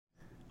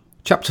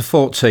Chapter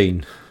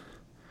 14.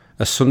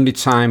 A Sunday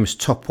Times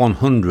Top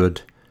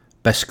 100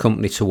 Best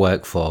Company to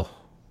Work For.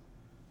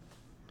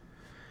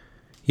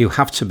 You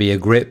have to be a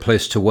great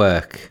place to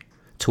work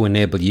to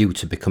enable you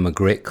to become a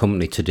great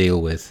company to deal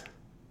with.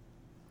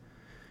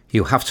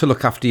 You have to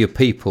look after your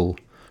people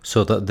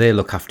so that they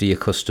look after your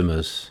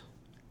customers.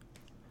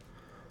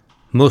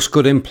 Most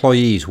good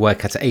employees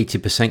work at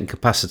 80%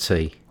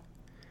 capacity.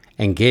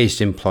 Engaged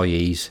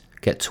employees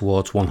get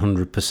towards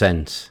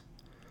 100%.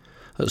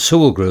 At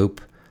Sewell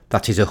Group,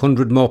 that is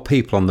 100 more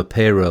people on the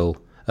payroll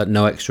at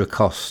no extra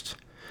cost,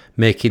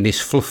 making this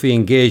fluffy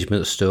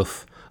engagement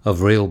stuff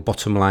of real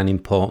bottom line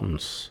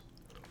importance.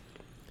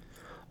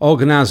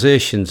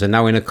 Organisations are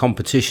now in a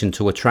competition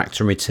to attract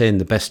and retain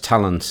the best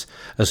talent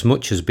as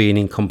much as being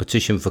in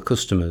competition for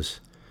customers.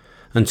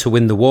 And to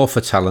win the war for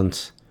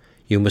talent,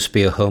 you must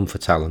be a home for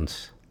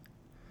talent.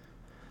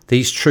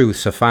 These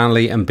truths are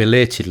finally and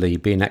belatedly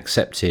being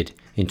accepted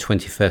in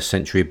 21st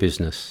century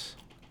business.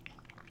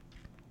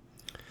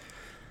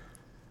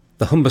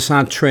 The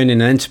Humberside Training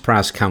and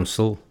Enterprise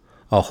Council,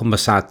 or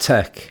Humberside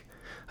Tech,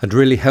 had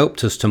really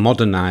helped us to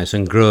modernise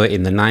and grow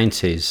in the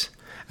 90s,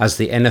 as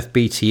the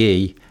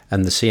NFBTE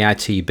and the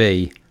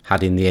CITB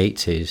had in the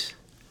 80s.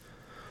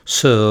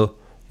 So,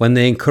 when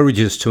they encouraged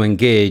us to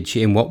engage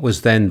in what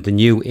was then the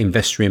new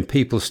Investor in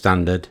People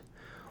standard,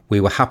 we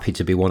were happy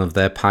to be one of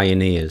their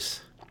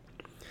pioneers.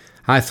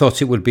 I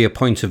thought it would be a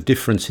point of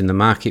difference in the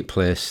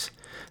marketplace,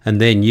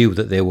 and they knew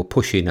that they were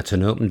pushing at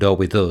an open door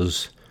with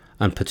us,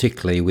 and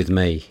particularly with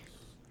me.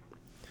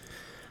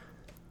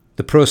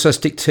 The process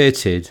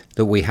dictated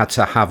that we had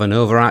to have an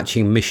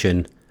overarching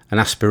mission and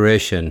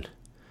aspiration,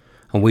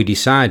 and we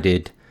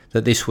decided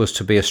that this was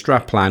to be a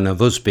strapline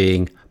of us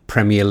being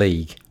Premier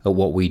League at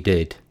what we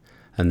did,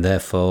 and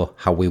therefore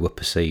how we were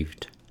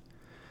perceived.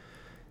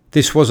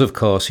 This was, of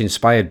course,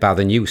 inspired by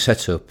the new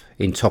setup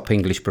in top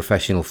English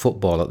professional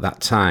football at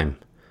that time,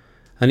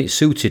 and it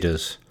suited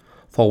us,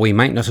 for we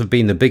might not have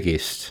been the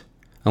biggest,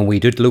 and we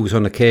did lose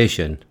on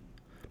occasion,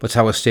 but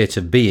our state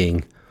of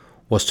being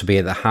was to be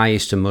at the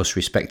highest and most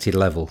respected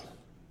level.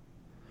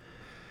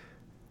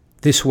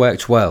 This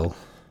worked well,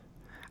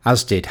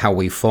 as did how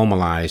we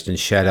formalised and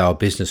shared our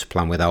business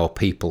plan with our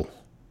people.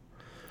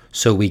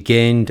 So we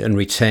gained and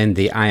retained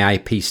the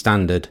IIP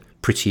standard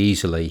pretty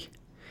easily,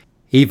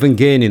 even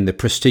gaining the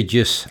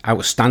prestigious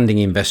Outstanding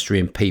Investor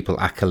in People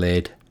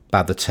accolade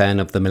by the turn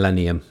of the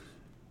millennium.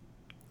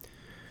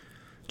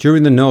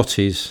 During the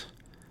noughties,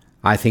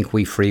 I think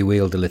we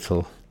freewheeled a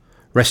little,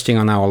 resting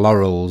on our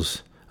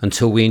laurels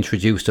until we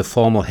introduced a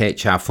formal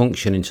HR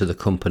function into the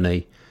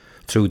company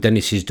through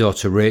Dennis's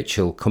daughter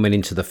Rachel coming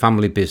into the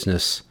family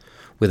business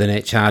with an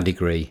HR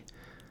degree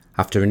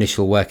after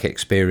initial work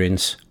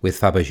experience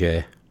with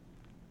Fabergé.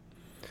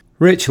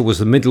 Rachel was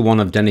the middle one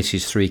of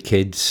Dennis's 3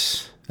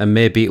 kids, and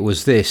maybe it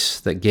was this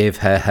that gave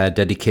her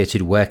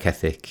dedicated work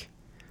ethic,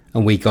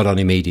 and we got on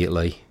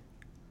immediately.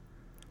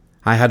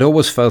 I had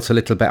always felt a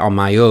little bit on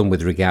my own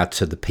with regard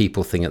to the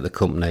people thing at the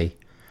company,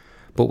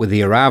 but with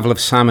the arrival of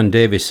Simon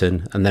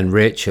Davison and then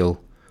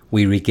Rachel,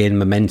 we regained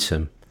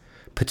momentum,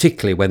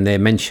 particularly when they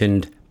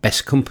mentioned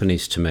best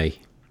companies to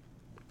me.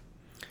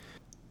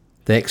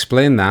 They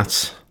explained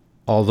that,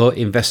 although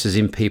Investors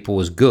in People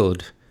was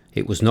good,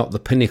 it was not the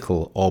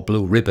pinnacle or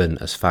blue ribbon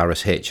as far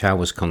as HR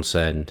was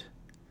concerned.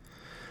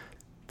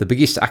 The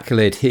biggest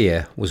accolade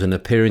here was an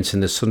appearance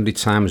in the Sunday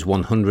Times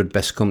 100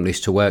 Best Companies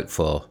to Work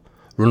For,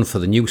 run for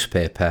the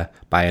newspaper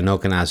by an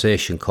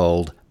organisation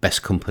called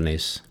Best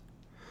Companies.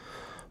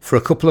 For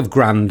a couple of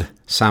grand,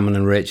 Simon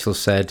and Rachel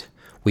said,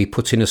 we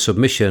put in a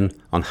submission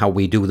on how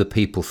we do the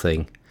people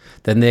thing.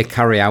 Then they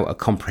carry out a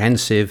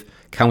comprehensive,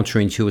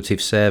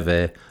 counterintuitive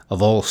survey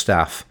of all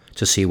staff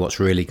to see what's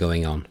really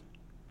going on.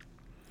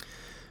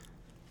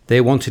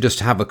 They wanted us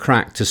to have a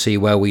crack to see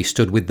where we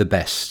stood with the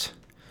best,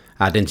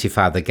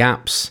 identify the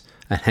gaps,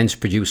 and hence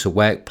produce a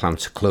work plan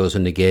to close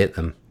and negate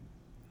them.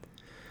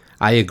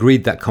 I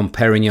agreed that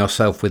comparing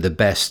yourself with the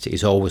best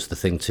is always the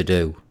thing to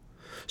do.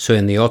 So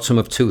in the autumn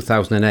of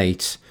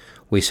 2008,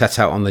 we set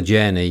out on the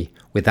journey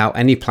without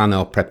any plan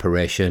or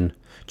preparation,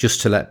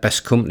 just to let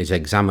best companies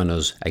examine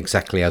us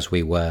exactly as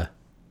we were.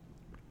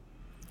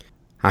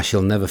 I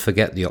shall never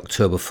forget the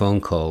October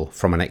phone call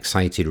from an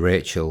excited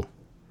Rachel.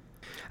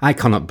 I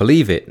cannot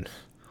believe it.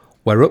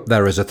 We're up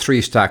there as a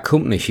 3-star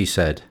company, she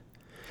said.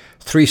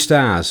 3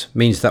 stars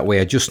means that we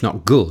are just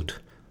not good,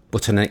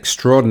 but an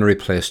extraordinary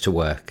place to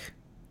work.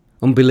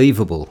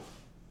 Unbelievable.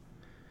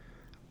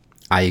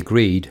 I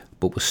agreed,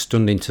 but was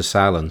stunned into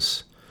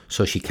silence,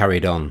 so she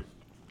carried on.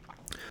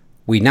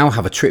 We now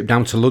have a trip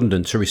down to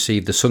London to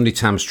receive the Sunday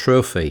Times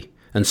trophy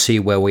and see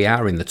where we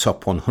are in the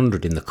top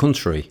 100 in the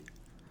country.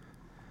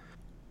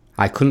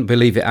 I couldn't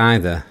believe it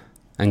either,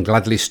 and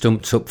gladly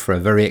stumped up for a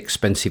very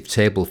expensive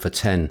table for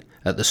 10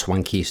 at the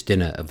swankiest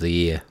dinner of the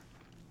year.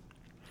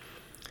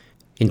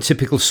 In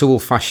typical Sewell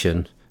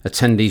fashion,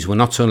 attendees were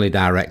not only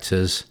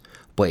directors,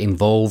 but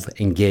involved,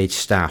 engaged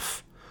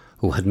staff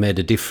who had made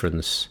a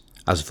difference,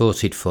 as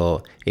voted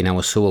for in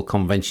our Sewell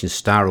Convention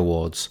Star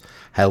Awards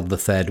held the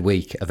 3rd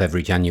week of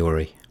every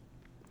January.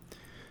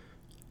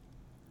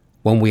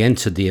 When we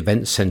entered the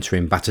event centre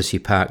in Battersea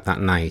Park that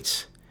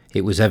night,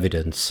 it was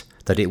evident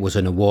that it was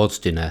an awards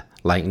dinner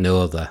like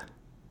no other.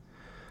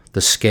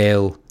 The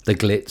scale, the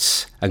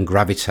glitz and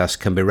gravitas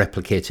can be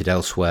replicated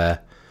elsewhere,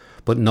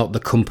 but not the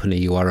company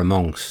you are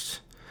amongst,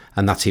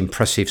 and that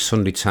impressive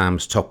Sunday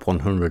Times Top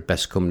 100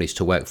 Best Companies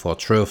to Work For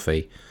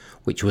trophy,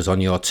 which was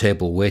on your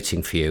table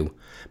waiting for you,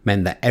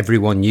 meant that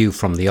everyone knew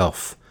from the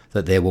off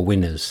that they were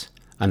winners,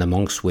 and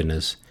amongst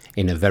winners,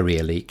 in a very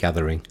elite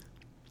gathering.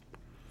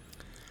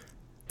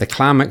 The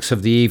climax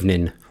of the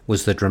evening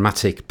was the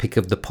dramatic Pick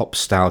of the Pop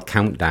style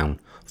countdown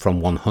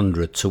from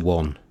 100 to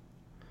 1.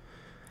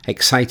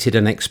 Excited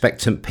and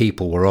expectant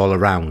people were all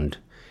around,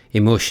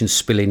 emotions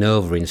spilling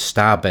over in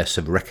starbursts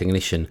of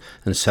recognition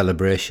and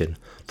celebration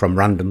from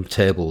random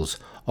tables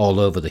all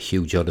over the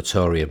huge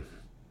auditorium.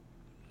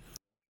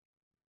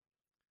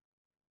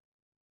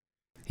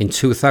 In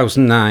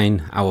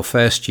 2009, our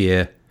first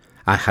year,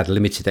 I had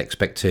limited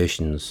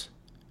expectations.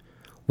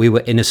 We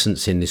were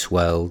innocents in this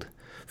world,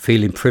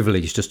 feeling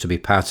privileged just to be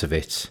part of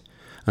it,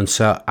 and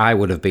so I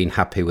would have been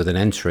happy with an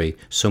entry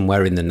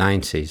somewhere in the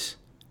 90s.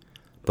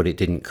 But it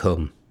didn't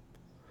come.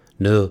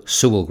 No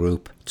Sewell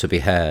Group to be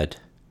heard.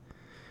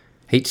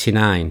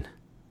 89,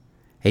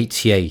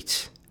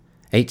 88,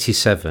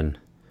 87,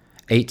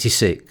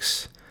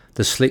 86,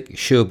 the slick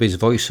showbiz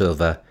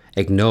voiceover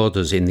ignored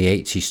us in the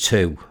 80s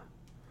too.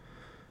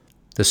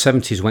 The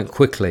 70s went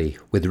quickly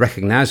with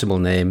recognisable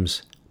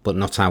names, but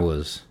not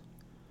ours.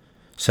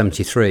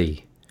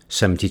 73,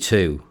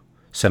 72,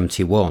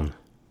 71.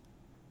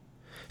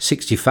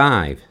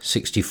 65,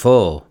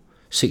 64,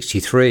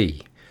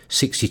 63,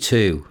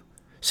 62,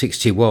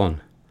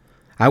 61.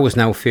 I was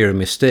now fearing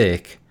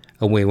mistake,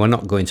 and we were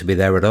not going to be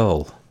there at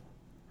all.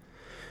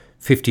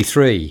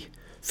 53,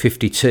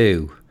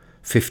 52,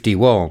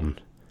 51,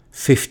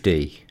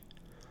 50,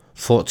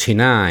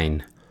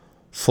 49,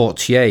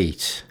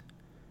 48.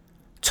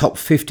 Top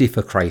 50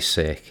 for Christ's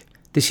sake.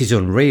 This is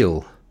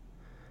unreal.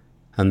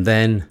 And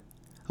then,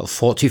 at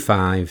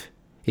 45,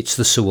 it's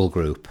the Sewell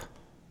Group.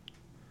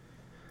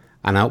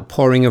 An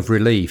outpouring of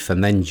relief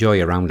and then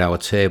joy around our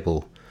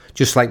table,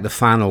 just like the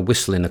final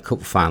whistle in a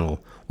cup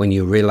final when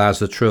you realise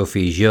the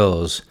trophy is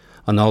yours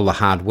and all the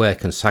hard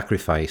work and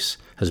sacrifice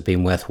has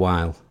been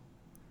worthwhile.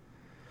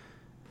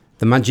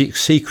 The magic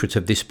secret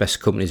of this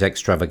Best Companies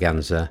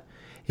extravaganza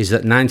is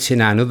that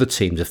 99 other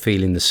teams are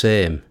feeling the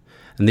same,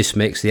 and this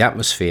makes the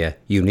atmosphere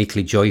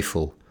uniquely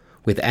joyful,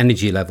 with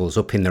energy levels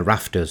up in the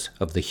rafters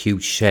of the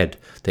huge shed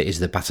that is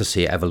the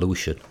Battersea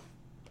Evolution.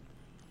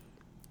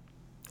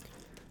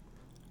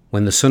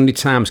 When the Sunday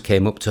Times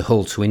came up to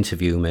Hull to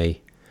interview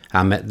me,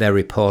 I met their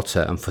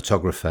reporter and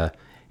photographer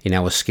in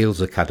our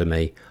Skills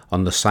Academy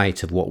on the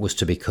site of what was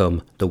to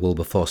become the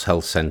Wilberforce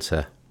Health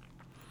Centre.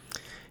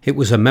 It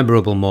was a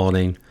memorable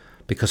morning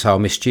because our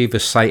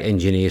mischievous site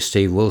engineer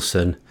Steve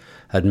Wilson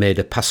had made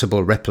a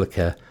passable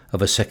replica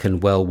of a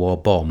Second World War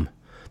bomb,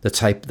 the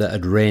type that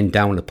had rained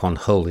down upon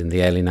Hull in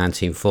the early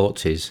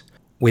 1940s,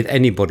 with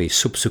anybody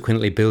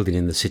subsequently building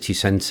in the city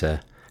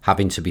centre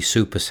having to be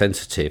super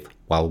sensitive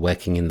while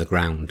working in the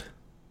ground.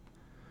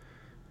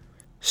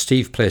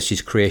 Steve placed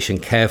his creation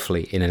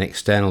carefully in an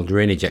external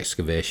drainage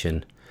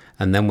excavation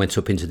and then went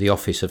up into the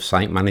office of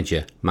site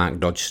manager Mark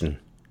Dodgson.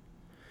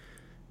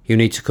 "You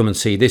need to come and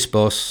see this,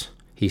 boss,"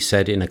 he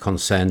said in a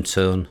concerned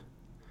tone.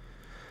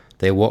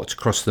 They walked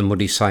across the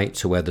muddy site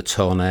to where the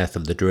torn earth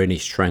of the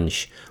drainage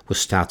trench was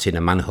starting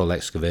a manhole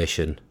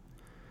excavation.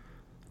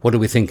 "What do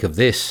we think of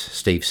this?"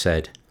 Steve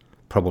said,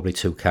 probably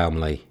too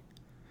calmly.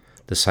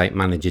 The site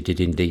manager did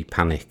indeed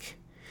panic.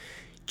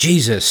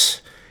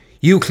 "Jesus!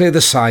 You clear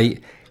the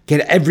site,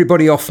 get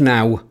everybody off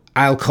now,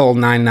 I'll call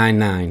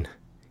 999.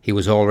 He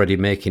was already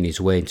making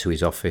his way into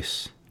his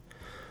office.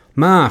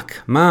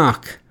 "Mark!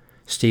 Mark!"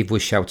 Steve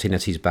was shouting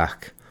at his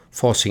back,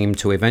 forcing him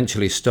to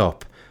eventually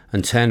stop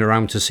and turn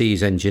around to see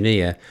his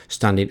engineer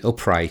standing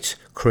upright,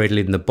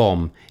 cradling the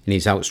bomb in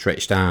his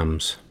outstretched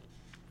arms.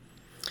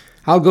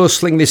 "I'll go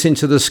sling this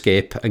into the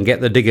skip and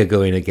get the digger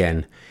going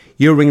again.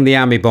 You ring the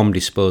army bomb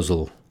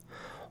disposal."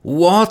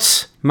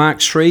 "What?"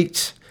 Mark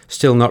shrieked,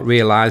 still not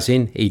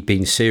realising he'd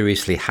been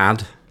seriously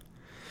had.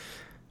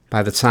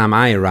 By the time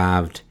I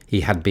arrived,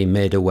 he had been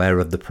made aware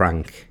of the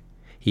prank.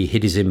 He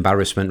hid his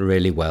embarrassment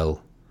really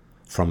well,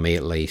 from me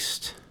at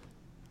least.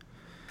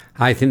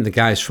 I think the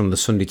guys from the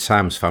Sunday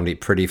Times found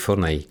it pretty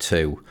funny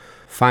too,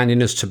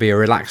 finding us to be a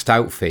relaxed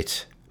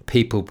outfit,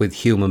 people with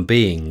human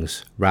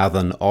beings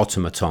rather than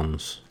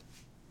automatons.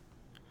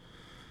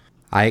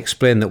 I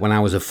explained that when I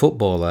was a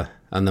footballer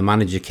and the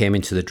manager came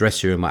into the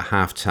dressing room at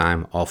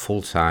half-time or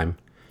full-time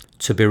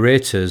to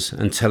berate us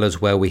and tell us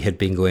where we had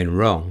been going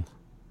wrong,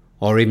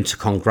 or even to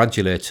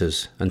congratulate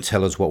us and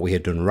tell us what we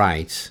had done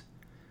right,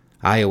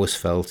 I always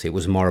felt it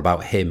was more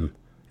about him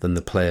than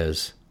the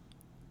players.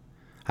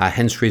 I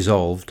hence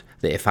resolved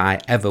that if I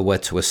ever were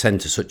to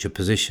ascend to such a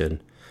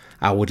position,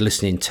 I would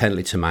listen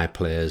intently to my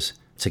players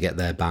to get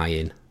their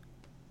buy-in.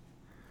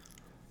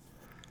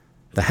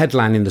 The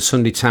headline in the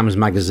Sunday Times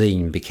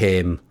magazine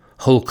became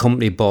 "Hull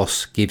Company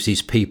Boss Gives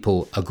His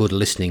People a Good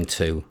Listening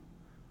To,"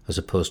 as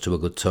opposed to a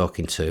good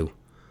talking to,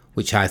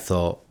 which I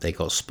thought they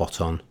got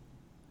spot on.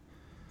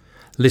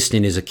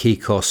 Listening is a key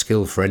core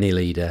skill for any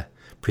leader,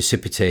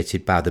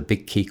 precipitated by the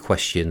big key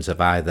questions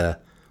of either,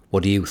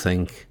 what do you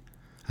think?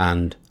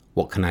 And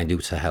what can I do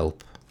to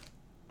help?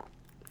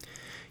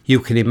 You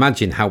can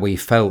imagine how we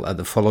felt at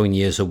the following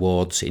year's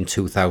awards in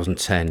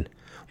 2010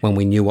 when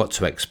we knew what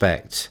to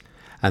expect,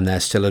 and there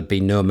still had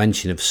been no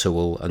mention of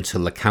Sewell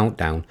until the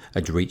countdown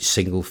had reached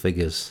single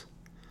figures.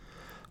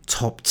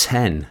 Top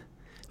 10?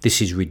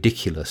 This is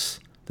ridiculous.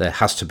 There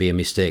has to be a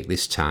mistake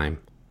this time.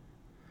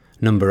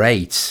 Number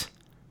 8.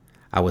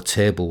 Our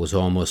table was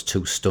almost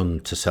too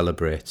stunned to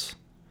celebrate.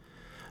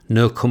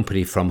 No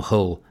company from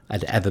Hull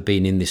had ever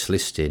been in this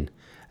listing,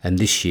 and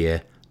this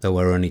year there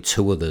were only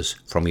 2 others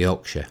from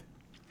Yorkshire.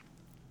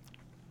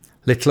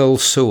 Little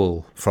old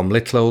Sewell from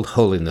little old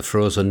Hull in the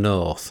frozen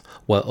north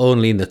were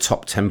only in the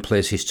top 10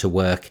 places to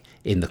work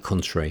in the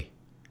country.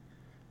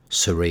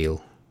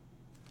 Surreal.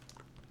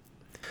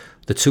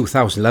 The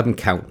 2011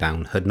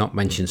 countdown had not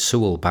mentioned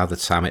Sewell by the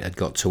time it had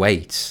got to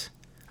 8,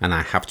 and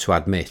I have to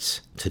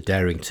admit to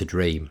daring to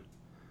dream.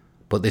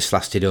 But this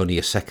lasted only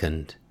a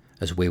second,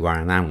 as we were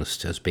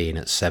announced as being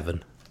at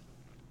 7.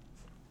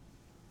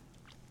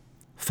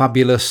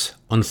 Fabulous,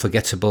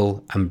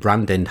 unforgettable and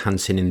brand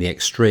enhancing in the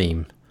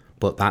extreme,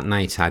 but that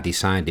night I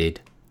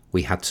decided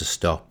we had to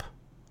stop.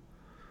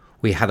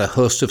 We had a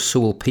host of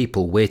Sewell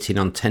people waiting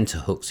on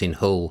tenterhooks in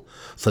Hull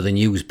for the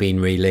news being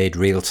relayed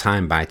real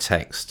time by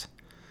text,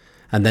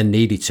 and then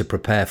needed to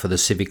prepare for the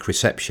civic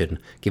reception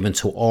given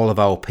to all of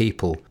our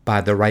people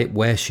by the Right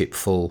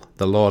Worshipful,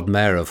 the Lord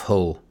Mayor of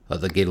Hull, at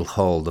the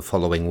Guildhall the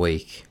following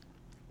week.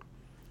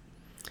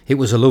 It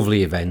was a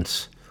lovely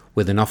event,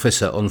 with an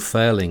officer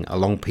unfurling a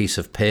long piece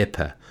of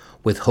paper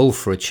with Hull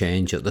for a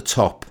change at the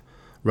top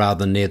rather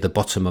than near the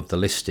bottom of the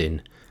listing,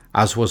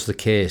 as was the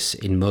case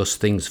in most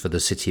things for the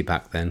city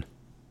back then.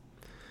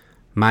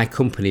 My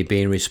company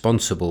being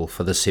responsible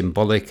for the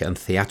symbolic and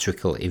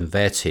theatrical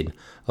inverting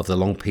of the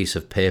long piece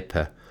of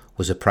paper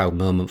was a proud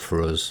moment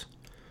for us,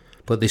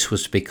 but this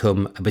was to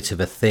become a bit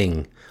of a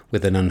thing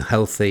with an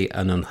unhealthy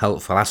and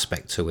unhelpful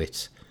aspect to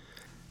it,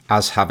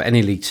 as have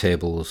any league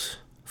tables,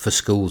 for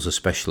schools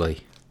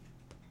especially.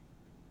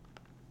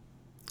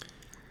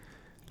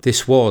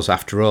 This was,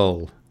 after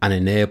all, an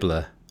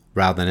enabler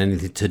rather than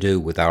anything to do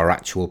with our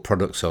actual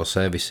products or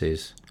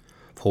services,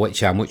 for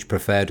which I much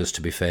preferred us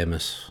to be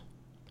famous.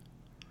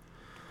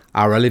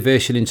 Our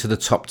elevation into the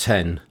top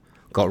 10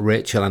 got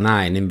Rachel and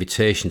I an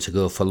invitation to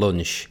go for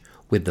lunch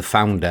with the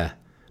founder,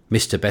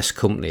 Mr. Best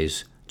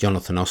Companies,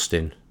 Jonathan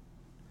Austin.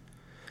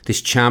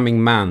 This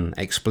charming man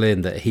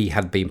explained that he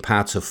had been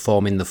part of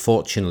forming the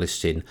fortune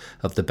listing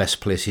of the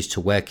best places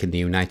to work in the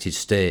United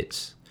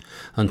States,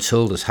 and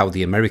told us how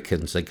the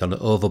Americans had gone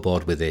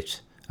overboard with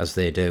it, as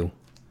they do.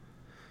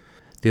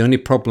 The only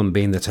problem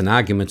being that an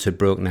argument had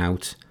broken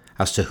out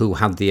as to who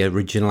had the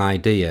original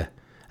idea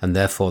and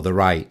therefore the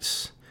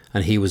rights,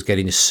 and he was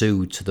getting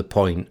sued to the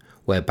point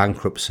where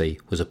bankruptcy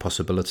was a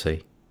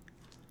possibility.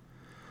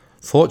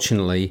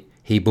 Fortunately,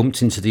 he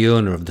bumped into the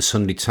owner of the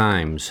Sunday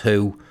Times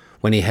who,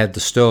 when he heard the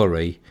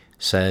story,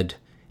 said,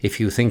 "If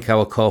you think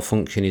our core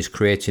function is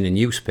creating a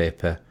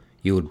newspaper,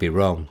 you would be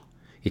wrong.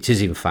 It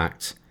is, in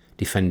fact,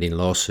 defending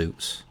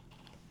lawsuits.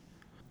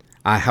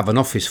 I have an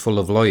office full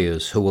of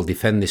lawyers who will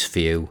defend this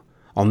view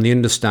on the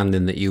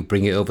understanding that you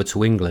bring it over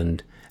to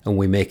England and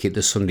we make it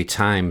the Sunday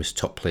Times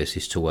top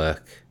places to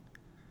work."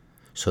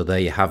 So there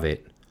you have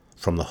it,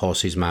 from the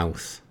horse's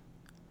mouth.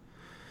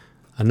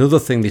 Another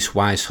thing this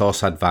wise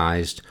horse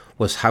advised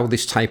was how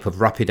this type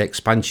of rapid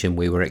expansion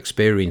we were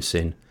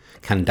experiencing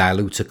can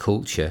dilute a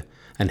culture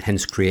and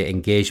hence create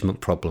engagement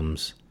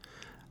problems,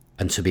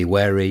 and to be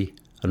wary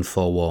and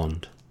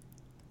forewarned.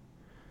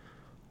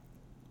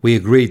 We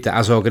agreed that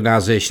as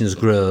organisations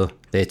grow,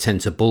 they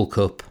tend to bulk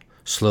up,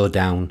 slow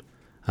down,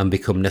 and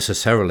become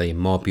necessarily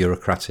more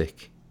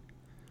bureaucratic.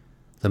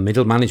 The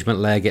middle management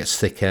layer gets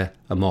thicker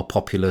and more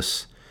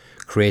populous,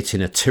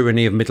 creating a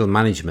tyranny of middle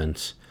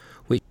management,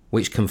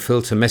 which can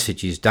filter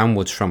messages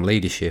downwards from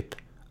leadership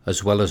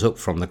as well as up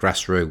from the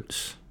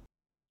grassroots.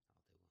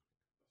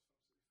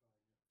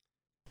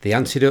 The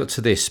antidote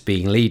to this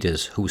being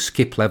leaders who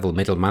skip level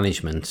middle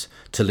management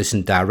to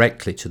listen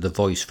directly to the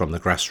voice from the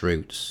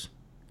grassroots.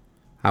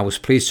 I was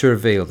pleased to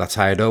reveal that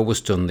I had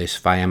always done this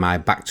via my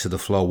back to the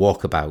floor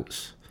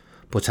walkabouts,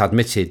 but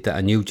admitted that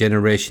a new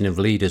generation of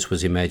leaders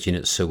was emerging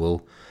at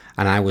Sewell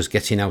and I was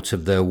getting out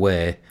of their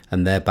way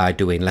and thereby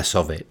doing less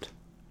of it.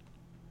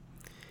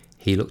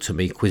 He looked at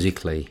me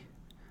quizzically,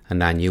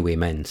 and I knew he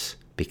meant,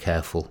 be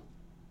careful.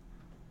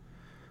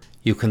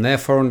 You can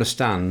therefore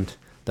understand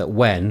that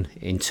when,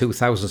 in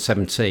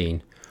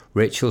 2017,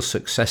 Rachel's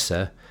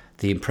successor,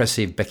 the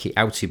impressive Becky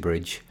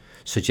Outybridge,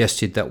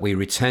 suggested that we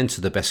return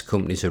to the Best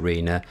Companies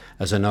arena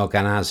as an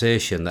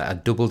organisation that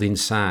had doubled in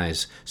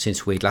size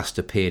since we'd last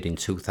appeared in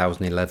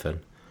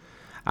 2011,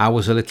 I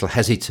was a little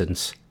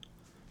hesitant.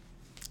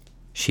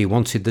 She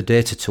wanted the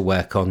data to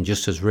work on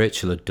just as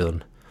Rachel had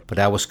done, but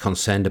I was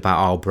concerned about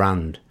our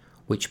brand,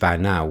 which by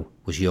now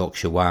was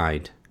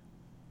Yorkshire-wide.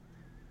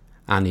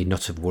 I need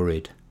not have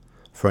worried.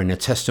 for in a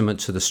testament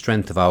to the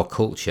strength of our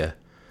culture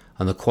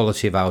and the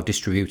quality of our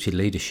distributed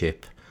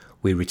leadership,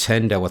 we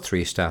retained our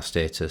 3-star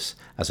status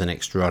as an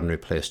extraordinary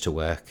place to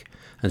work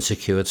and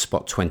secured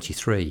spot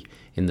 23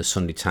 in the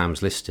Sunday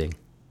Times listing.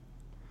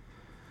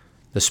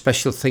 The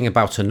special thing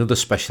about another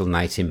special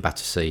night in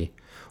Battersea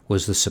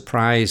was the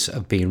surprise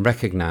of being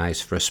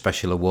recognised for a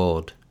special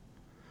award.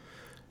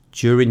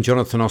 During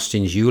Jonathan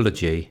Austin's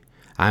eulogy,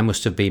 I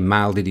must have been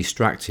mildly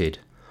distracted,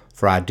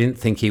 for I didn't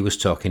think he was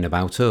talking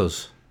about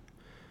us.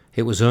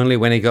 It was only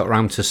when he got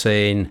round to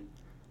saying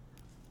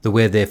the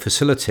way they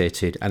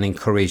facilitated and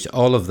encouraged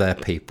all of their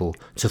people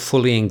to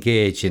fully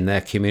engage in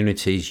their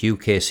community's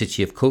UK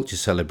City of Culture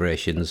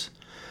celebrations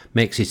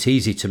makes it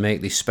easy to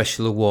make this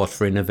special award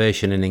for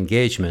innovation and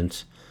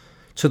engagement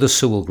to the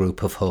Sewell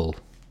Group of Hull.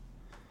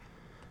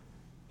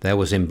 There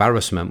was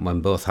embarrassment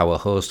when both our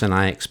host and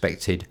I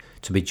expected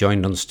to be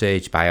joined on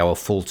stage by our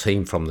full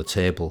team from the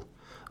table,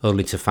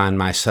 only to find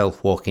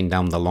myself walking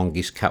down the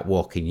longest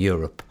catwalk in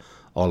Europe,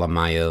 all on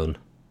my own.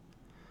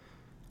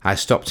 I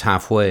stopped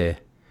halfway,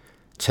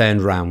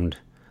 turned round,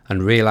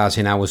 and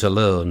realising I was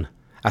alone,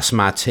 asked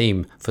my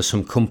team for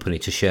some company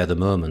to share the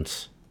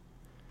moment.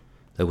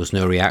 There was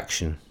no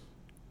reaction.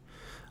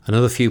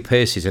 Another few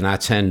paces and I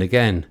turned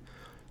again,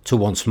 to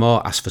once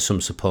more ask for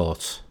some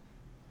support.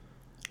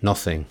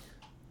 Nothing.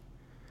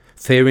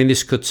 Fearing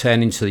this could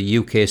turn into the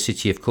UK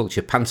City of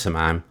Culture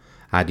pantomime,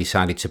 I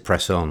decided to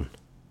press on.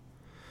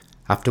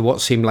 After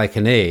what seemed like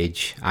an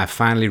age, I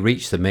finally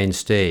reached the main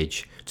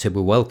stage to be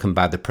welcomed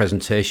by the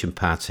presentation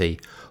party,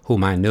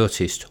 whom I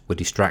noticed were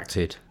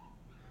distracted.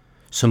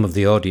 Some of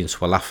the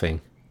audience were laughing.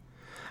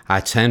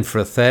 I turned for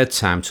a third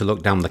time to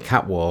look down the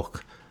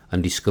catwalk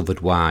and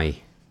discovered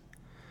why.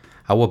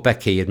 Our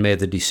Becky had made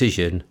the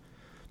decision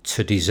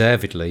to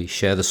deservedly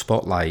share the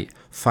spotlight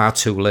far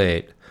too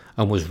late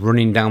and was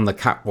running down the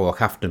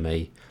catwalk after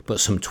me, but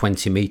some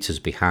 20 metres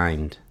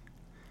behind.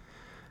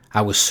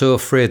 I was so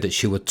afraid that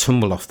she would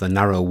tumble off the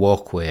narrow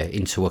walkway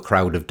into a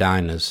crowd of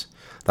diners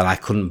that I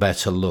couldn't bear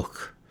to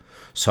look,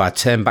 so I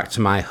turned back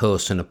to my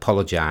host and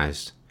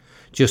apologised,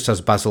 just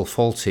as Basil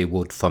Fawlty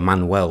would for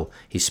Manuel,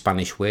 his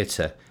Spanish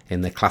waiter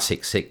in the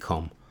classic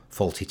sitcom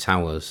Fawlty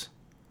Towers.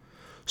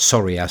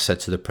 "Sorry," I said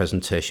to the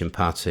presentation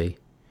party.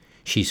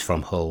 "She's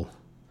from Hull,"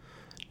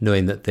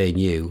 knowing that they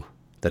knew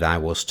that I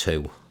was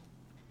too.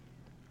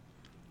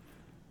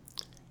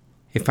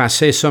 If I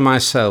say so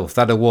myself,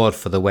 that award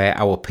for the way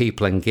our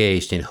people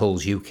engaged in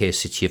Hull's UK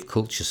City of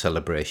Culture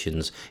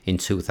celebrations in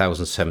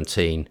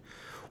 2017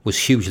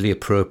 was hugely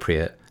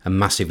appropriate and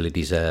massively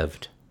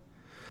deserved.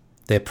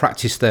 They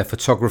practised their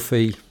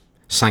photography,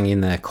 sang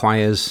in their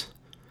choirs,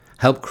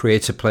 helped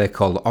create a play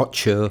called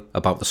Ocho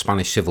about the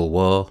Spanish Civil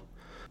War,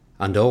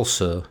 and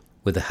also,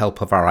 with the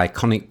help of our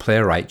iconic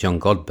playwright John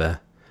Godber,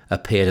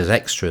 appeared as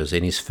extras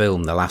in his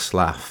film The Last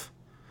Laugh,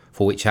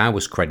 for which I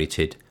was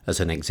credited as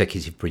an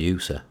executive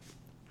producer.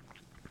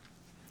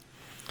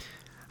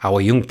 Our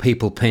young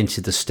people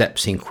painted the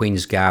steps in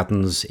Queen's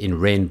Gardens in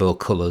rainbow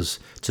colours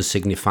to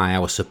signify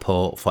our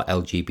support for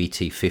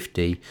LGBT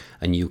 50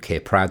 and UK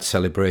Pride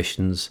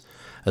celebrations,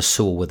 as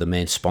Sewell were the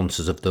main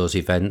sponsors of those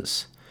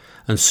events,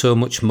 and so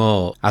much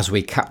more as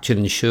we captured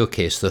and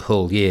showcased the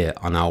whole year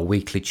on our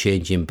weekly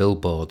changing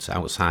billboards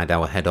outside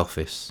our head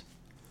office.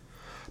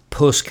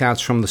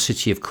 Postcards from the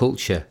City of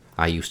Culture,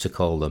 I used to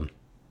call them.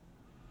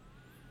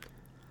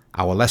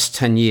 Our last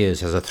 10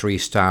 years as a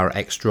 3-star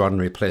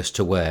extraordinary place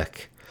to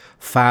work,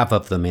 5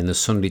 of them in the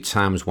Sunday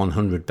Times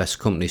 100 Best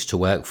Companies to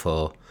Work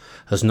For,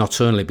 has not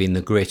only been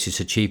the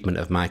greatest achievement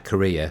of my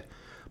career,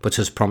 but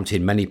has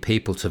prompted many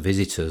people to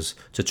visit us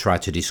to try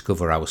to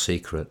discover our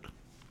secret.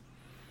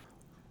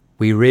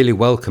 We really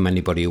welcome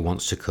anybody who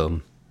wants to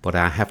come, but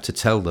I have to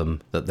tell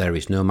them that there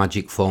is no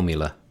magic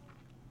formula.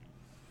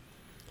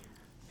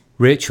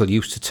 Rachel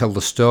used to tell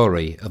the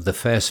story of the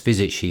first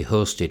visit she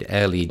hosted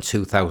early in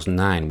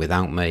 2009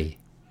 without me.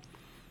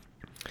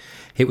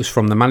 It was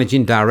from the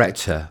managing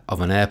director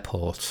of an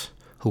airport,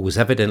 who was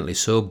evidently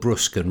so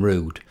brusque and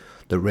rude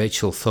that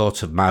Rachel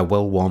thought of my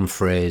well-worn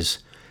phrase,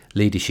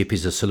 "Leadership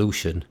is a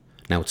solution,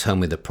 now tell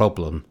me the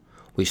problem,"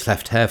 which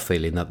left her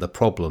feeling that the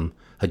problem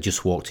had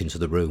just walked into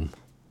the room.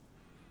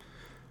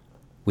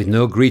 With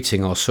no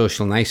greeting or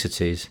social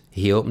niceties,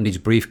 he opened his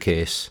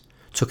briefcase,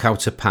 took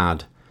out a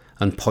pad,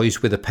 and poised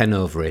with a pen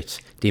over it,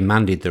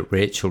 demanded that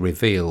Rachel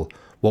reveal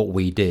what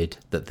we did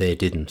that they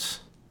didn't.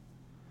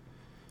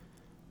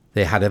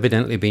 They had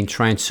evidently been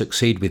trying to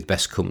succeed with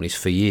Best Companies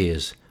for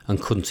years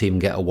and couldn't even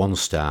get a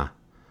 1-star,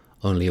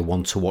 only a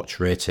 1 to watch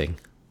rating.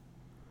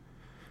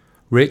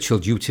 Rachel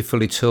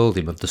dutifully told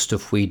him of the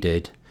stuff we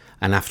did,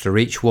 and after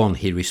each one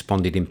he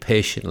responded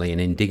impatiently and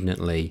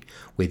indignantly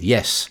with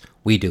 "Yes,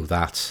 we do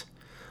that,"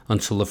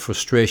 until the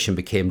frustration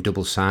became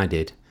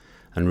double-sided,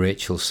 and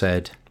Rachel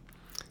said,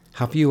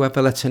 "Have you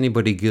ever let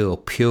anybody go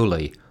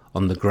purely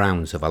on the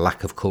grounds of a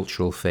lack of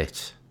cultural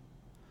fit?"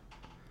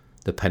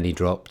 The penny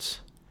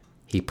dropped.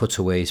 He put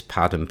away his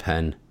pad and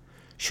pen,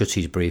 shut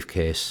his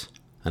briefcase,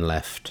 and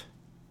left.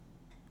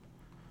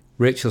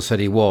 Rachel said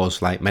he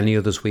was, like many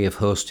others we have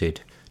hosted,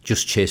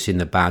 just chasing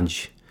the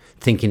badge,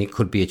 thinking it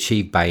could be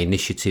achieved by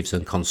initiatives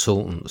and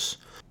consultants,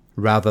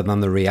 rather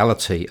than the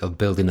reality of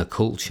building a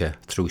culture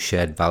through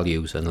shared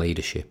values and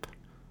leadership.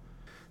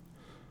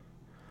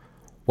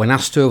 When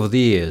asked over the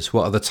years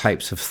what are the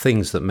types of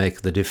things that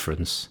make the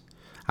difference,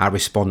 I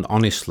respond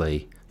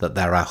honestly that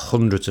there are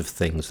hundreds of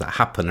things that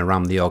happen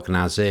around the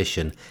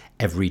organisation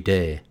every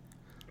day,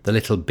 the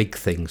little big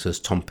things as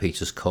Tom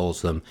Peters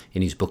calls them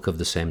in his book of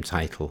the same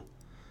title.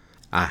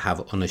 I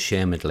have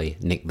unashamedly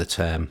nicked the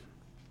term.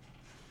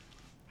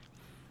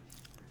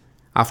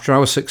 After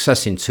our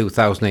success in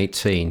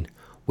 2018,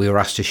 we were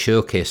asked to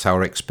showcase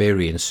our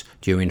experience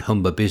during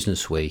Humber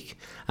Business Week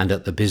and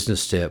at the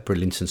Business Day at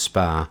Bridlington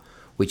Spa,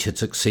 which had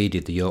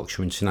succeeded the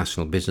Yorkshire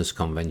International Business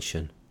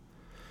Convention.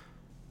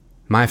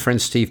 My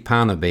friend Steve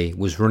Parnaby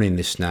was running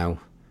this now,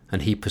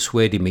 and he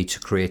persuaded me to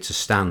create a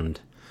stand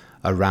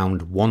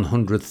around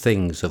 100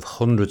 things of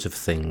hundreds of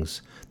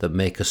things that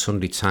make a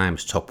Sunday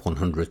Times Top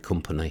 100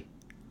 company.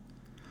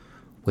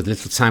 With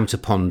little time to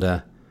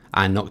ponder,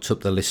 I knocked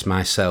up the list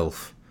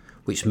myself,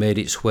 which made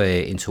its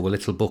way into a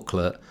little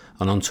booklet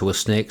and onto a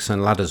snakes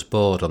and ladders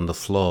board on the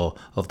floor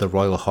of the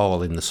Royal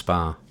Hall in the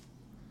Spa.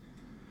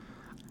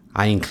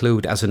 I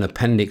include as an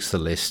appendix the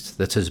list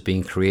that has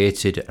been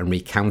created and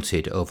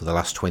recounted over the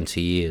last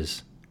 20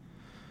 years.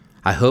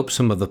 I hope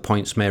some of the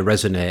points may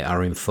resonate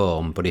or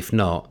inform, but if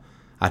not,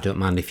 I don't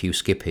mind if you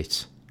skip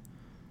it.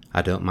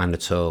 I don't mind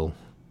at all.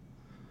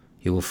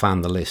 You will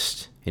find the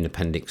list in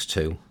Appendix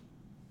 2.